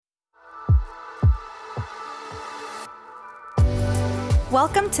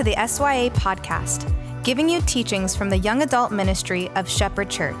Welcome to the SYA podcast, giving you teachings from the young adult ministry of Shepherd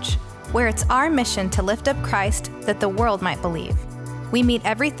Church, where it's our mission to lift up Christ that the world might believe. We meet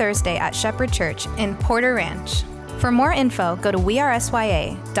every Thursday at Shepherd Church in Porter Ranch. For more info, go to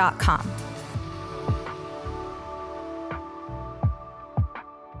wearesya.com.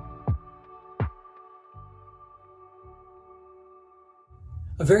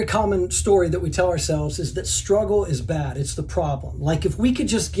 A very common story that we tell ourselves is that struggle is bad. It's the problem. Like if we could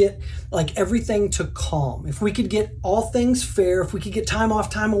just get everything to calm, if we could get all things fair, if we could get time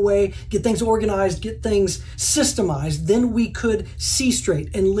off, time away, get things organized, get things systemized, then we could see straight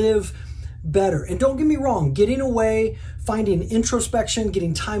and live better. And don't get me wrong, getting away, finding introspection,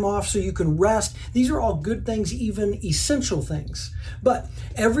 getting time off so you can rest, these are all good things, even essential things. But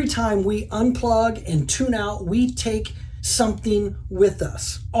every time we unplug and tune out, we take something with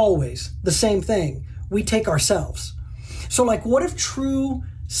us. Always the same thing. We take ourselves. So what if true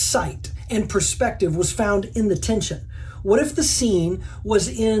sight and perspective was found in the tension? What if the scene was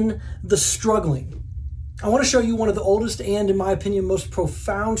in the struggling? I want to show you one of the oldest and, in my opinion, most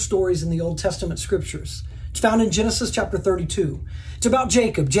profound stories in the Old Testament scriptures. It's found in Genesis chapter 32. It's about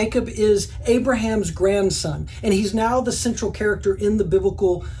Jacob. Jacob is Abraham's grandson, and he's now the central character in the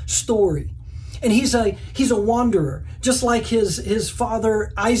biblical story. And he's a wanderer, just like his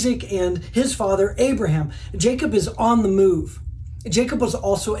father Isaac and his father Abraham. Jacob is on the move. Jacob was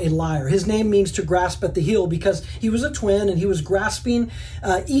also a liar. His name means to grasp at the heel because he was a twin and he was grasping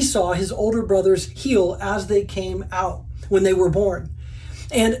Esau, his older brother's heel, as they came out when they were born.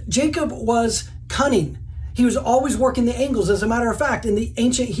 And Jacob was cunning. He was always working the angles. As a matter of fact, in the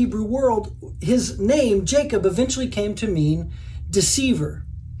ancient Hebrew world, his name, Jacob, eventually came to mean deceiver.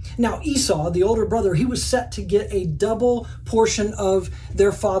 Now, Esau, the older brother, he was set to get a double portion of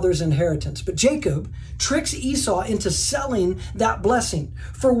their father's inheritance. But Jacob tricks Esau into selling that blessing,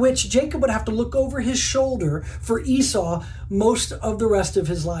 for which Jacob would have to look over his shoulder for Esau most of the rest of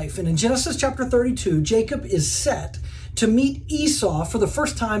his life. And in Genesis chapter 32, Jacob is set to meet Esau for the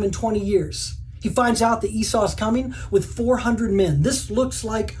first time in 20 years. He finds out that Esau is coming with 400 men. This looks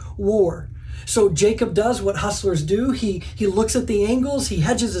like war. So Jacob does what hustlers do. He looks at the angles, he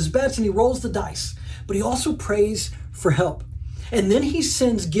hedges his bets, and he rolls the dice. But he also prays for help. And then he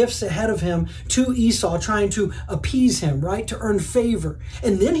sends gifts ahead of him to Esau, trying to appease him, right? To earn favor.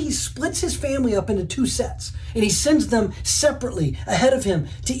 And then he splits his family up into two sets. And he sends them separately ahead of him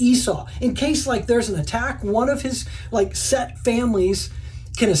to Esau. In case there's an attack, one of his set families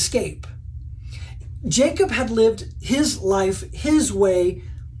can escape. Jacob had lived his life his way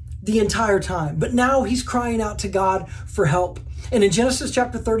the entire time. But now he's crying out to God for help. And in Genesis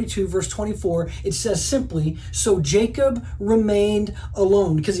chapter 32, verse 24, it says simply, so Jacob remained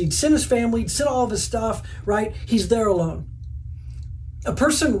alone because he'd sent his family, he'd sent all of his stuff, right? He's there alone. A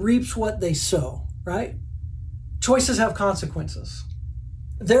person reaps what they sow, right? Choices have consequences.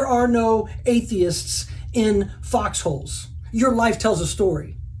 There are no atheists in foxholes. Your life tells a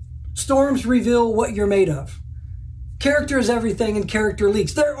story. Storms reveal what you're made of. Character is everything and character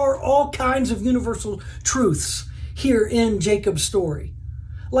leaks. There are all kinds of universal truths here in Jacob's story.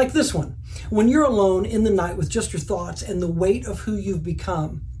 Like this one. When you're alone in the night with just your thoughts and the weight of who you've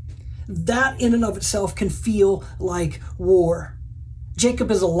become, that in and of itself can feel like war.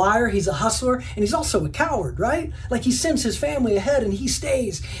 Jacob is a liar, he's a hustler, and he's also a coward, right? He sends his family ahead and he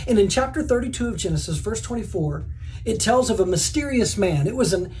stays. And in chapter 32 of Genesis, verse 24, it tells of a mysterious man. It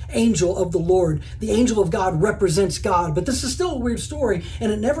was an angel of the Lord. The angel of God represents God. But this is still a weird story,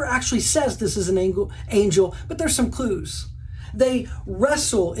 and it never actually says this is an angel, but there's some clues. They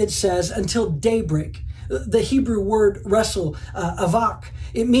wrestle, it says, until daybreak. The Hebrew word wrestle, avak,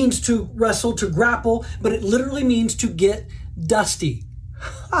 it means to wrestle, to grapple, but it literally means to get dusty.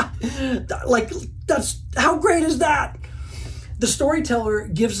 That's how great is that? The storyteller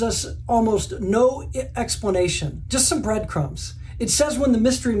gives us almost no explanation, just some breadcrumbs. It says when the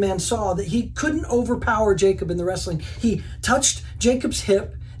mystery man saw that he couldn't overpower Jacob in the wrestling, he touched Jacob's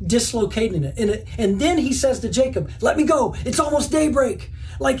hip, dislocating it. And then he says to Jacob, let me go. It's almost daybreak.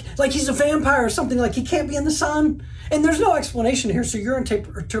 Like he's a vampire or something, like he can't be in the sun. And there's no explanation here, so your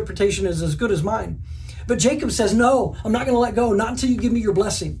interpretation is as good as mine. But Jacob says, no, I'm not going to let go, not until you give me your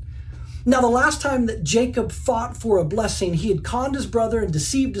blessing. Now, the last time that Jacob fought for a blessing, he had conned his brother and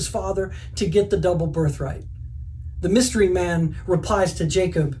deceived his father to get the double birthright. The mystery man replies to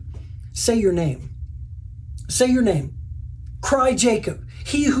Jacob, say your name. Say your name. Cry Jacob,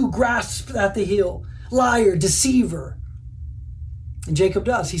 he who grasps at the heel, liar, deceiver. And Jacob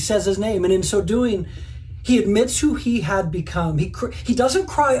does. He says his name. And in so doing, he admits who he had become. He doesn't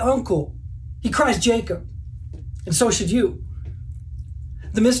cry uncle. He cries Jacob. And so should you.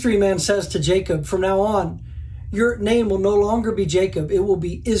 The mystery man says to Jacob, from now on, your name will no longer be Jacob, it will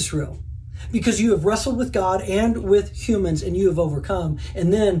be Israel, because you have wrestled with God and with humans and you have overcome.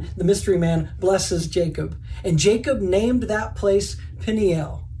 And then the mystery man blesses Jacob. And Jacob named that place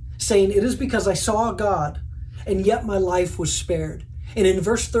Peniel, saying, it is because I saw God and yet my life was spared. And in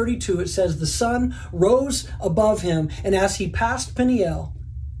verse 32, it says, the sun rose above him, and as he passed Peniel,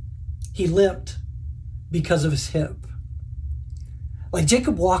 he limped because of his hip. Like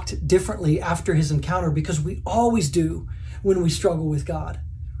Jacob walked differently after his encounter, because we always do when we struggle with God.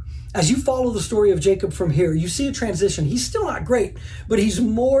 As you follow the story of Jacob from here, you see a transition. He's still not great, but he's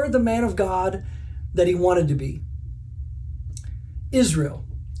more the man of God that he wanted to be. Israel,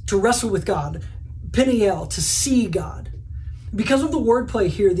 to wrestle with God. Peniel, to see God. Because of the wordplay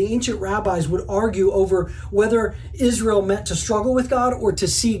here, the ancient rabbis would argue over whether Israel meant to struggle with God or to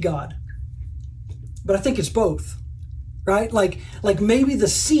see God. But I think it's both, right? Like maybe the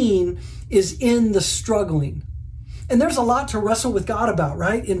seeing is in the struggling. And there's a lot to wrestle with God about,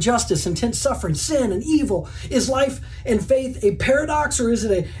 right? Injustice, intense suffering, sin, and evil. Is life and faith a paradox, or is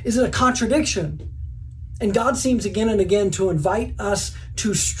it a contradiction? And God seems again and again to invite us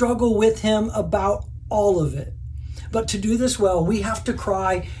to struggle with him about all of it. But to do this well, we have to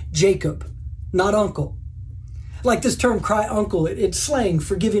cry Jacob, not uncle. Like this term, cry uncle, it's slang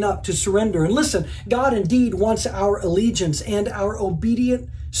for giving up, to surrender. And listen, God indeed wants our allegiance and our obedient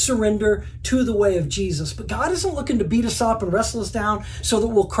surrender to the way of Jesus. But God isn't looking to beat us up and wrestle us down so that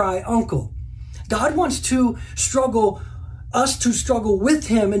we'll cry uncle. God wants us to struggle with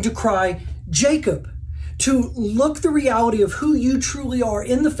him and to cry Jacob, to look the reality of who you truly are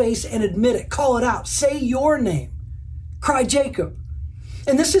in the face and admit it, call it out, say your name. Cry Jacob.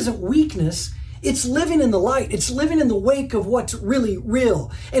 And this isn't weakness. It's living in the light. It's living in the wake of what's really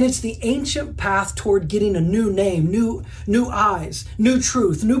real. And it's the ancient path toward getting a new name, new eyes, new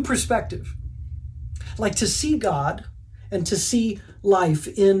truth, new perspective. Like to see God and to see life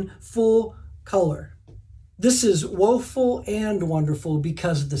in full color. This is woeful and wonderful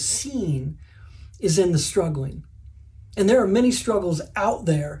because the seeing is in the struggling. And there are many struggles out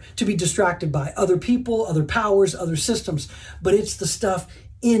there to be distracted by, other people, other powers, other systems. But it's the stuff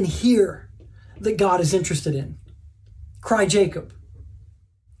in here that God is interested in. Cry Jacob.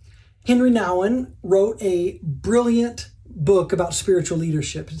 Henry Nouwen wrote a brilliant book about spiritual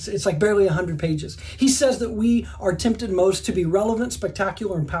leadership. It's like barely 100 pages. He says that we are tempted most to be relevant,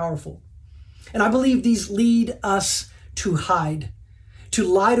 spectacular, and powerful. And I believe these lead us to hide, to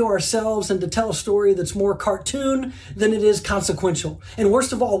lie to ourselves and to tell a story that's more cartoon than it is consequential. And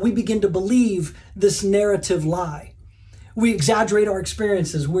worst of all, we begin to believe this narrative lie. We exaggerate our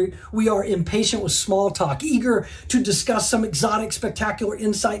experiences. We are impatient with small talk, eager to discuss some exotic, spectacular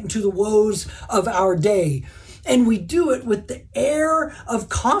insight into the woes of our day. And we do it with the air of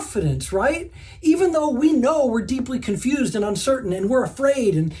confidence, right? Even though we know we're deeply confused and uncertain and we're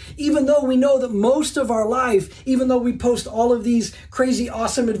afraid. And even though we know that most of our life, even though we post all of these crazy,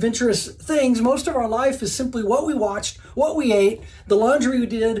 awesome, adventurous things, most of our life is simply what we watched, what we ate, the laundry we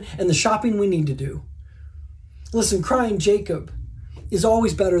did, and the shopping we need to do. Listen, crying Jacob is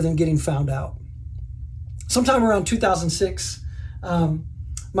always better than getting found out. Sometime around 2006,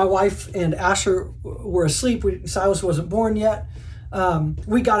 my wife and Asher were asleep. Silas wasn't born yet.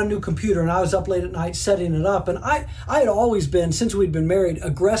 We got a new computer, and I was up late at night setting it up. And I had always been, since we'd been married,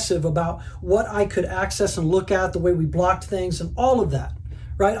 aggressive about what I could access and look at, the way we blocked things and all of that,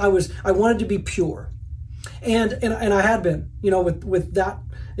 right? I wanted to be pure. And I had been, with that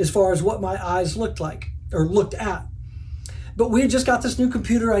as far as what my eyes looked like or looked at. But we had just got this new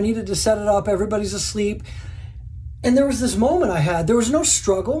computer. I needed to set it up. Everybody's asleep. And there was this moment I had. There was no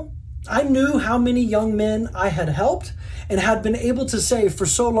struggle. I knew how many young men I had helped and had been able to say for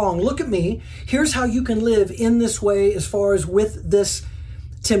so long, look at me, here's how you can live in this way as far as with this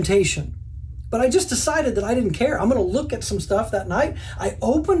temptation. But I just decided that I didn't care. I'm going to look at some stuff that night. I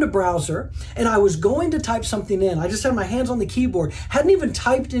opened a browser and I was going to type something in. I just had my hands on the keyboard, hadn't even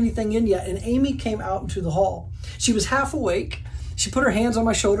typed anything in yet. And Amy came out into the hall. She was half awake. She put her hands on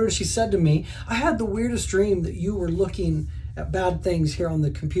my shoulder and she said to me, I had the weirdest dream that you were looking at bad things here on the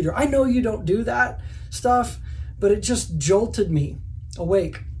computer. I know you don't do that stuff, but it just jolted me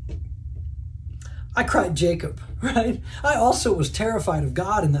awake. I cried Jacob, right? I also was terrified of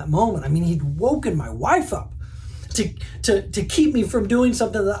God in that moment. I mean, he'd woken my wife up to keep me from doing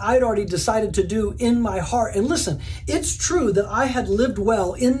something that I'd already decided to do in my heart. And listen, it's true that I had lived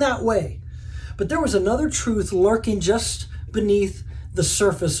well in that way, but there was another truth lurking just beneath the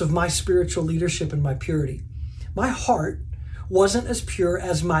surface of my spiritual leadership and my purity. My heart wasn't as pure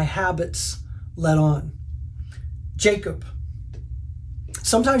as my habits let on. Jacob.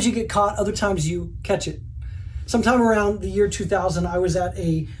 Sometimes you get caught, other times you catch it. Sometime around the year 2000, I was at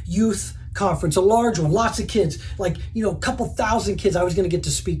a youth conference, a large one, lots of kids, like, a couple thousand kids I was going to get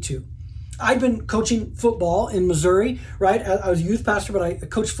to speak to. I'd been coaching football in Missouri, right? I was a youth pastor, but I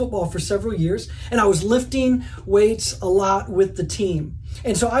coached football for several years, and I was lifting weights a lot with the team.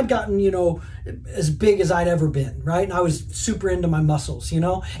 And so I'd gotten, as big as I'd ever been, right? And I was super into my muscles, and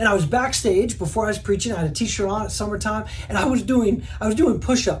I was backstage before I was preaching. I had a t-shirt on at summertime, and I was doing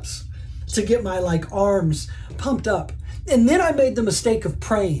push-ups to get my arms pumped up. And then I made the mistake of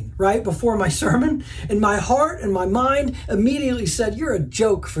praying right before my sermon, and my heart and my mind immediately said, "You're a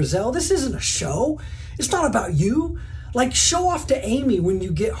joke, Frizzell. This isn't a show. It's not about you. Show off to Amy when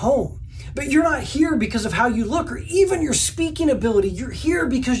you get home. But you're not here because of how you look or even your speaking ability. You're here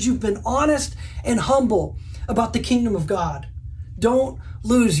because you've been honest and humble about the kingdom of God. Don't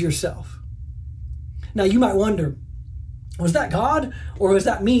lose yourself." Now you might wonder, was that God or was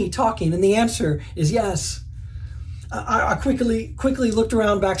that me talking? And the answer is yes. I quickly looked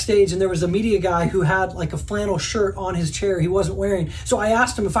around backstage, and there was a media guy who had a flannel shirt on his chair he wasn't wearing. So I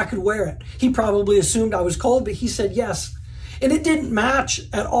asked him if I could wear it. He probably assumed I was cold, but he said yes. And it didn't match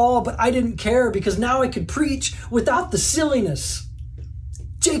at all, but I didn't care because now I could preach without the silliness.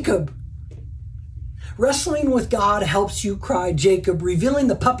 Jacob. Wrestling with God helps you cry Jacob, revealing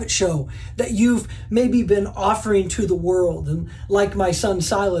the puppet show that you've maybe been offering to the world. And like my son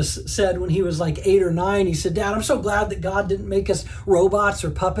Silas said when he was 8 or 9, he said, "Dad, I'm so glad that God didn't make us robots or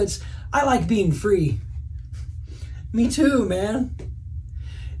puppets. I like being free." Me too, man.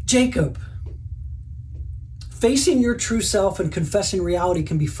 Jacob. Facing your true self and confessing reality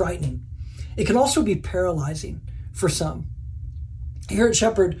can be frightening. It can also be paralyzing for some. Here at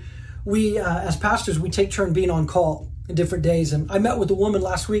Shepherd, we, as pastors, we take turn being on call in different days. And I met with a woman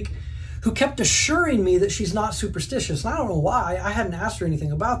last week who kept assuring me that she's not superstitious. And I don't know why. I hadn't asked her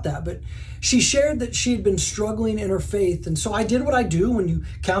anything about that. But she shared that she had been struggling in her faith. And so I did what I do when you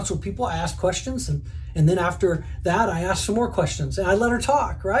counsel people. I ask questions. And then after that, I asked some more questions. And I let her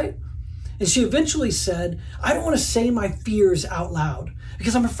talk, right? And she eventually said, "I don't want to say my fears out loud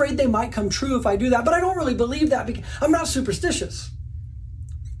because I'm afraid they might come true if I do that. But I don't really believe that because I'm not superstitious."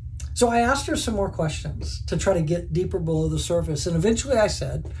 So I asked her some more questions to try to get deeper below the surface. And eventually I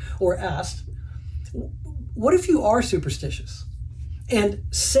asked, what if you are superstitious? And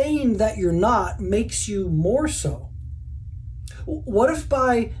saying that you're not makes you more so? What if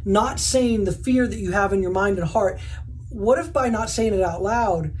by not saying the fear that you have in your mind and heart, what if by not saying it out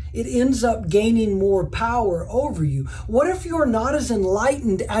loud, it ends up gaining more power over you? What if you're not as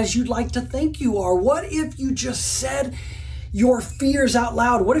enlightened as you'd like to think you are? What if you just said your fears out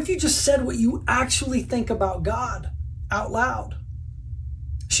loud? What if you just said what you actually think about God out loud?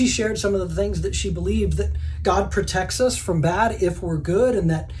 She shared some of the things that she believed, that God protects us from bad if we're good, and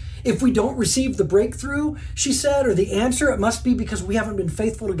that if we don't receive the breakthrough, she said, or the answer, it must be because we haven't been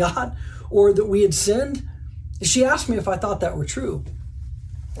faithful to God or that we had sinned. She asked me if I thought that were true.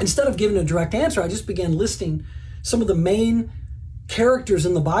 Instead of giving a direct answer, I just began listing some of the main characters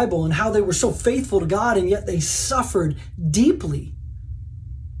in the Bible and how they were so faithful to God, and yet they suffered deeply.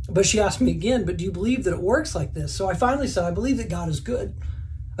 But she asked me again, "But do you believe that it works like this?" So I finally said, "I believe that God is good.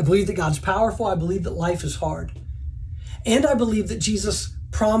 I believe that God's powerful. I believe that life is hard. And I believe that Jesus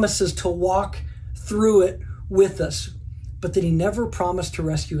promises to walk through it with us, but that he never promised to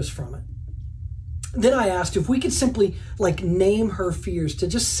rescue us from it." Then I asked if we could simply name her fears, to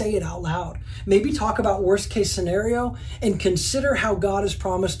just say it out loud. Maybe talk about worst case scenario and consider how God has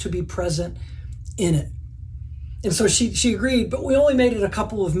promised to be present in it. And so she agreed, but we only made it a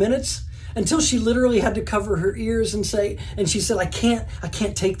couple of minutes until she literally had to cover her ears and she said, I can't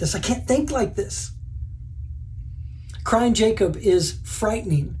take this. I can't think like this. Crying Jacob is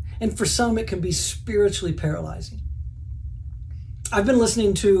frightening, and for some it can be spiritually paralyzing. I've been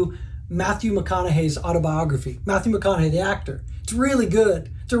listening to Matthew McConaughey's autobiography. Matthew McConaughey, the actor. It's really good.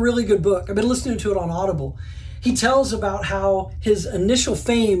 It's a really good book. I've been listening to it on Audible. He tells about how his initial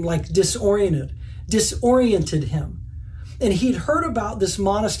fame disoriented him. And he'd heard about this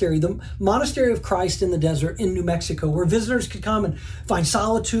monastery, the Monastery of Christ in the Desert in New Mexico, where visitors could come and find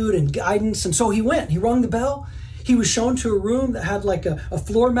solitude and guidance. And so he went. He rung the bell. He was shown to a room that had a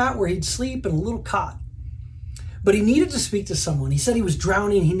floor mat where he'd sleep and a little cot. But he needed to speak to someone. He said he was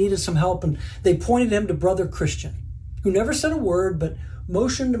drowning. He needed some help. And they pointed him to Brother Christian, who never said a word, but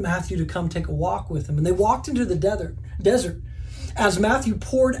motioned to Matthew to come take a walk with him. And they walked into the desert as Matthew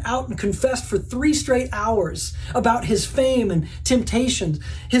poured out and confessed for 3 straight hours about his fame and temptations,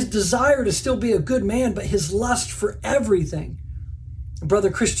 his desire to still be a good man, but his lust for everything. Brother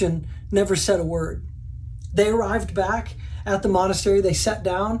Christian never said a word. They arrived back at the monastery. They sat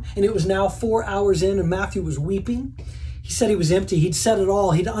down, and it was now 4 hours in, and Matthew was weeping. He said he was empty. He'd said it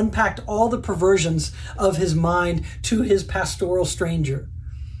all. He'd unpacked all the perversions of his mind to his pastoral stranger.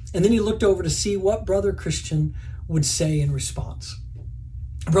 And then he looked over to see what Brother Christian would say in response.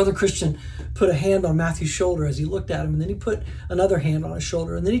 Brother Christian put a hand on Matthew's shoulder as he looked at him, and then he put another hand on his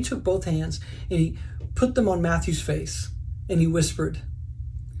shoulder, and then he took both hands and he put them on Matthew's face, and he whispered,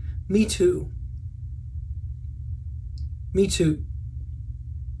 "Me too. Me too."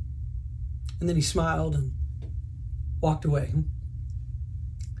 And then he smiled and walked away.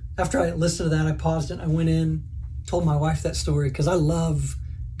 After I listened to that, I paused it. I went in, told my wife that story because I love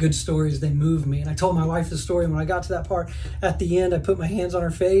good stories. They move me. And I told my wife the story. And when I got to that part at the end, I put my hands on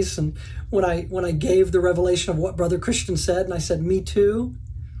her face. And when I gave the revelation of what Brother Christian said, and I said, "Me too,"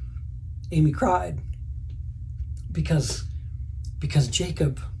 Amy cried because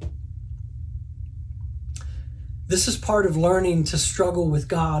Jacob. This is part of learning to struggle with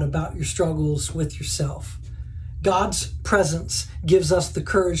God about your struggles with yourself. God's presence gives us the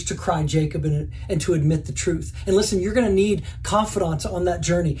courage to cry Jacob and to admit the truth. And listen, you're going to need confidants on that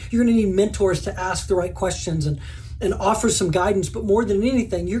journey. You're going to need mentors to ask the right questions and offer some guidance. But more than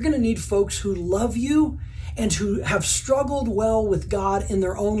anything, you're going to need folks who love you and who have struggled well with God in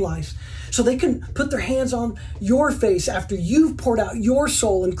their own lives, so they can put their hands on your face after you've poured out your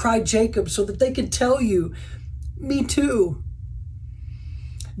soul and cried Jacob, so that they can tell you, "Me too."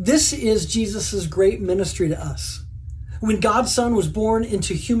 This is Jesus's great ministry to us. When God's Son was born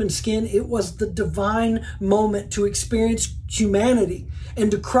into human skin, it was the divine moment to experience humanity and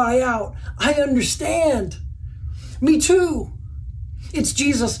to cry out, "I understand. Me too." It's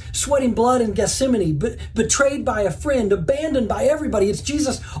Jesus sweating blood in Gethsemane, betrayed by a friend, abandoned by everybody. It's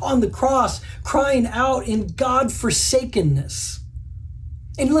Jesus on the cross crying out in God-forsakenness.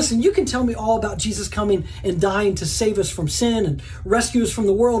 And listen, you can tell me all about Jesus coming and dying to save us from sin and rescue us from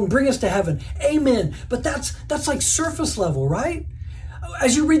the world and bring us to heaven. Amen. But that's like surface level, right?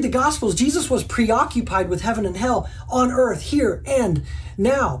 As you read the Gospels, Jesus was preoccupied with heaven and hell on earth, here and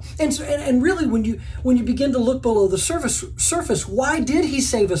now. And really, when you begin to look below the surface, why did he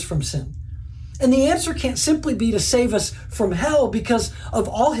save us from sin? And the answer can't simply be to save us from hell, because of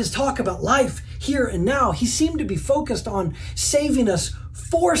all his talk about life here and now. He seemed to be focused on saving us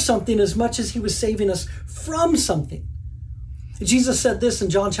for something as much as he was saving us from something. Jesus said this in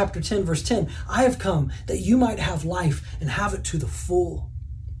John chapter 10, verse 10, "I have come that you might have life and have it to the full."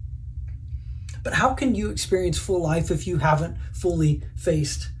 But how can you experience full life if you haven't fully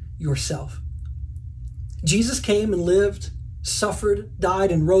faced yourself? Jesus came and lived, suffered,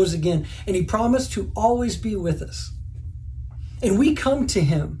 died, and rose again, and he promised to always be with us. And we come to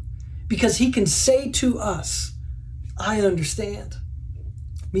him because he can say to us, "I understand.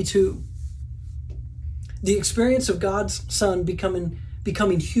 Me too." The experience of God's Son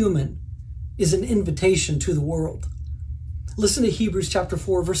becoming human is an invitation to the world. Listen to Hebrews chapter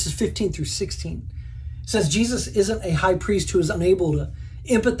 4, verses 15 through 16. It says, Jesus isn't a high priest who is unable to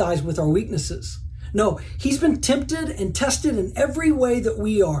empathize with our weaknesses. No, he's been tempted and tested in every way that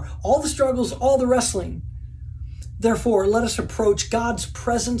we are. All the struggles, all the wrestling. Therefore, let us approach God's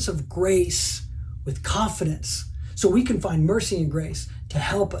presence of grace with confidence so we can find mercy and grace to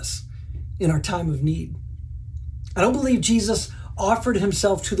help us in our time of need. I don't believe Jesus offered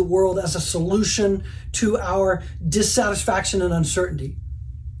himself to the world as a solution to our dissatisfaction and uncertainty.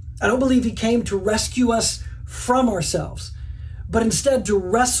 I don't believe he came to rescue us from ourselves, but instead to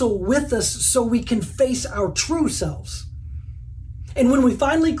wrestle with us so we can face our true selves. And when we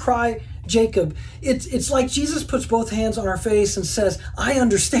finally cry Jacob, it's like Jesus puts both hands on our face and says, "I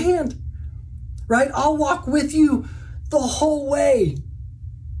understand, right? I'll walk with you the whole way."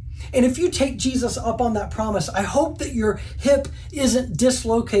 And if you take Jesus up on that promise, I hope that your hip isn't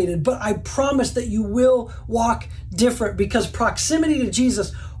dislocated, but I promise that you will walk different, because proximity to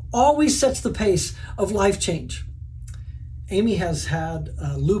Jesus always sets the pace of life change. Amy has had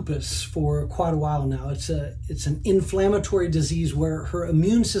lupus for quite a while now. It's an inflammatory disease where her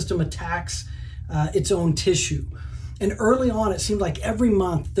immune system attacks its own tissue. And early on, it seemed like every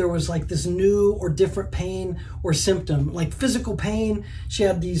month there was like this new or different pain or symptom, like physical pain. She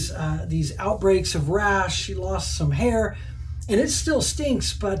had these outbreaks of rash. She lost some hair, and it still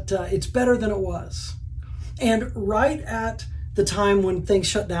stinks, but it's better than it was. And right at the time when things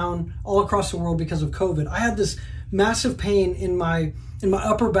shut down all across the world because of COVID, I had this massive pain in my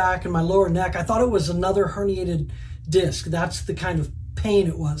upper back and my lower neck. I thought it was another herniated disc. That's the kind of pain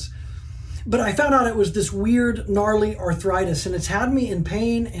it was. But I found out it was this weird, gnarly arthritis, and it's had me in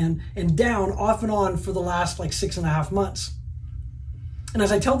pain and down off and on for the last like 6.5 months. And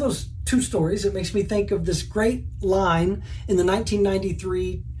as I tell those two stories, it makes me think of this great line in the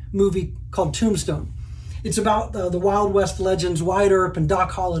 1993 movie called Tombstone. It's about the Wild West legends Wyatt Earp and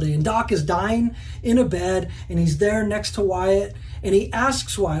Doc Holliday. And Doc is dying in a bed, and he's there next to Wyatt. And he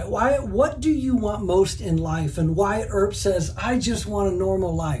asks Wyatt, what do you want most in life? And Wyatt Earp says, I just want a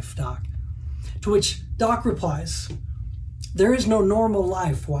normal life, Doc. To which Doc replies, there is no normal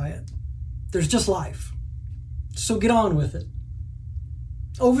life, Wyatt. There's just life. So get on with it.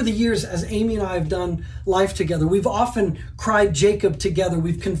 Over the years, as Amy and I have done life together, we've often cried Jacob together.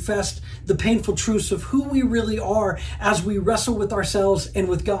 We've confessed the painful truths of who we really are as we wrestle with ourselves and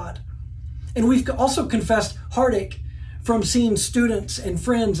with God. And we've also confessed heartache from seeing students and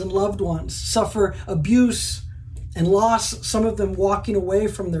friends and loved ones suffer abuse and loss, some of them walking away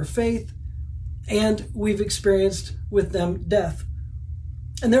from their faith, and we've experienced with them death.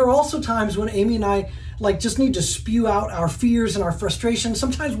 And there are also times when Amy and I just need to spew out our fears and our frustrations.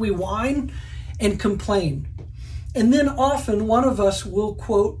 Sometimes we whine and complain. And then often one of us will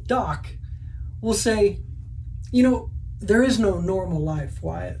quote Doc, will say, there is no normal life,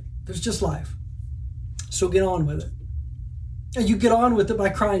 Wyatt. There's just life. So get on with it. And you get on with it by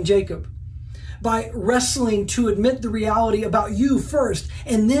crying Jacob, by wrestling to admit the reality about you first,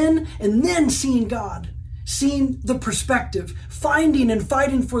 and then seeing God, seeing the perspective, finding and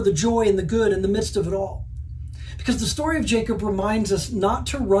fighting for the joy and the good in the midst of it all. Because the story of Jacob reminds us not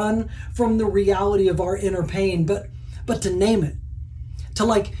to run from the reality of our inner pain, but to name it,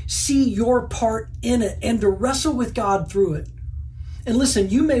 to see your part in it and to wrestle with God through it. And listen,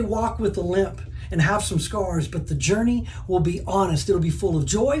 you may walk with a limp and have some scars, but the journey will be honest. It'll be full of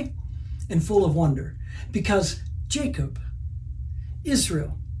joy and full of wonder. Because Jacob,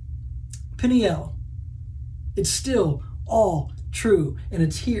 Israel, Peniel, it's still all true, and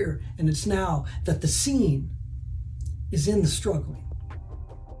it's here and it's now, that the seeing is in the struggling.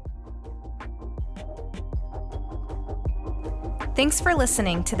 Thanks for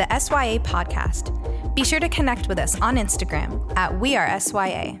listening to the SYA podcast. Be sure to connect with us on Instagram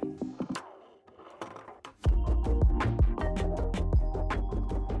 @WeAreSYA.